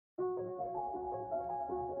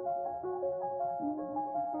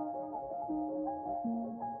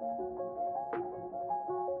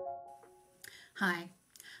Hi,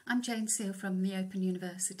 I'm Jane Seal from the Open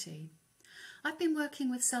University. I've been working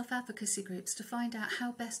with self-advocacy groups to find out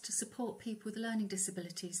how best to support people with learning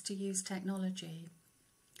disabilities to use technology.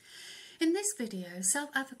 In this video,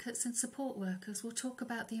 self-advocates and support workers will talk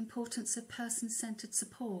about the importance of person-centred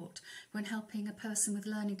support when helping a person with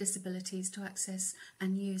learning disabilities to access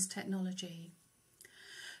and use technology.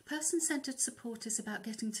 Person-centred support is about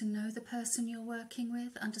getting to know the person you're working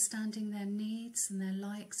with, understanding their needs and their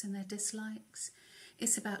likes and their dislikes.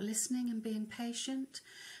 It's about listening and being patient,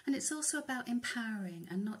 and it's also about empowering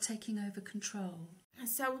and not taking over control.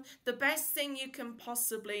 So the best thing you can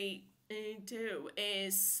possibly do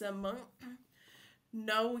is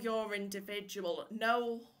know your individual,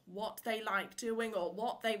 know what they like doing or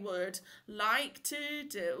what they would like to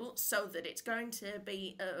do so that it's going to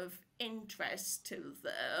be of interest to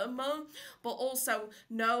them, but also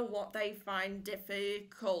know what they find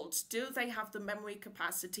difficult. Do they have the memory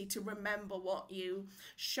capacity to remember what you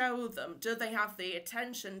show them? Do they have the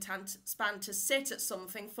attention span to sit at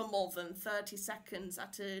something for more than 30 seconds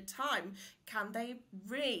at a time? Can they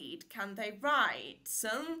read? Can they write?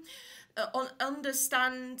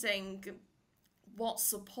 Understanding what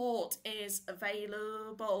support is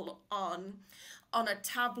available on a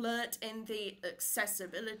tablet in the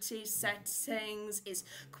accessibility settings is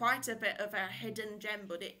quite a bit of a hidden gem,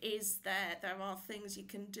 but it is there. There are things you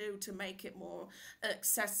can do to make it more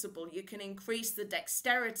accessible. You can increase the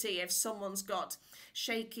dexterity if someone's got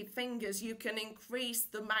shaky fingers. You can increase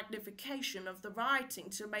the magnification of the writing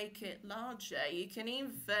to make it larger. You can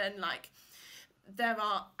even there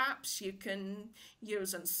are apps you can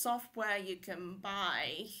use and software you can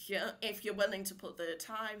buy if you're willing to put the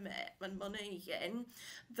time and money in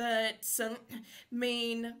that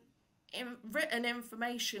mean written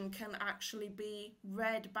information can actually be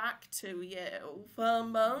read back to you.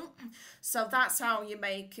 So that's how you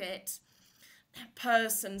make it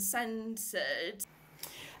person-centred.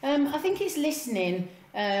 I think it's listening,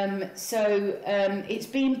 it's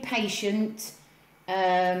being patient,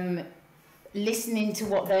 listening to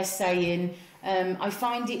what they're saying. I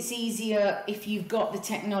find it's easier if you've got the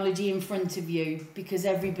technology in front of you because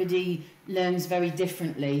everybody learns very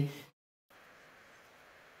differently.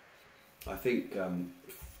 I think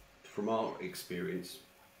from our experience,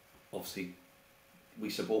 obviously we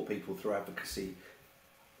support people through advocacy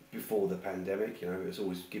before the pandemic. It's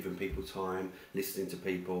always giving people time, listening to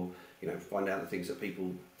people, find out the things that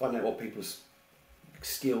find out what people's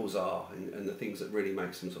skills are and the things that really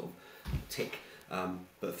makes them sort of tick.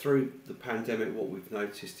 But through the pandemic, what we've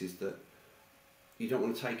noticed is that you don't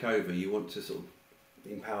want to take over. You want to sort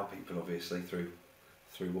of empower people, obviously, through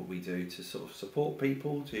what we do to sort of support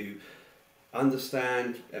people to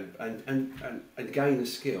understand and gain a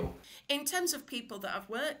skill. In terms of people that I've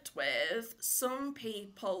worked with, some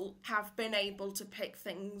people have been able to pick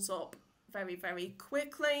things up very, very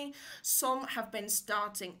quickly. Some have been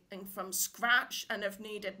starting from scratch and have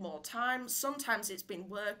needed more time. Sometimes it's been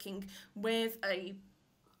working with a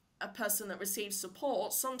person that receives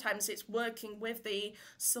support. Sometimes it's working with the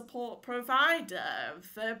support provider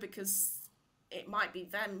because it might be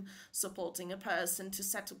them supporting a person to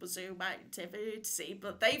set up a Zoom activity,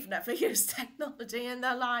 but they've never used technology in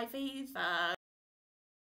their life either.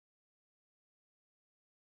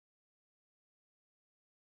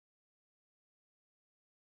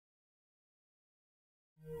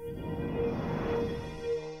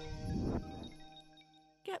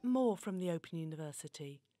 Get more from the Open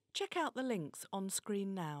University. Check out the links on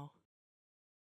screen now.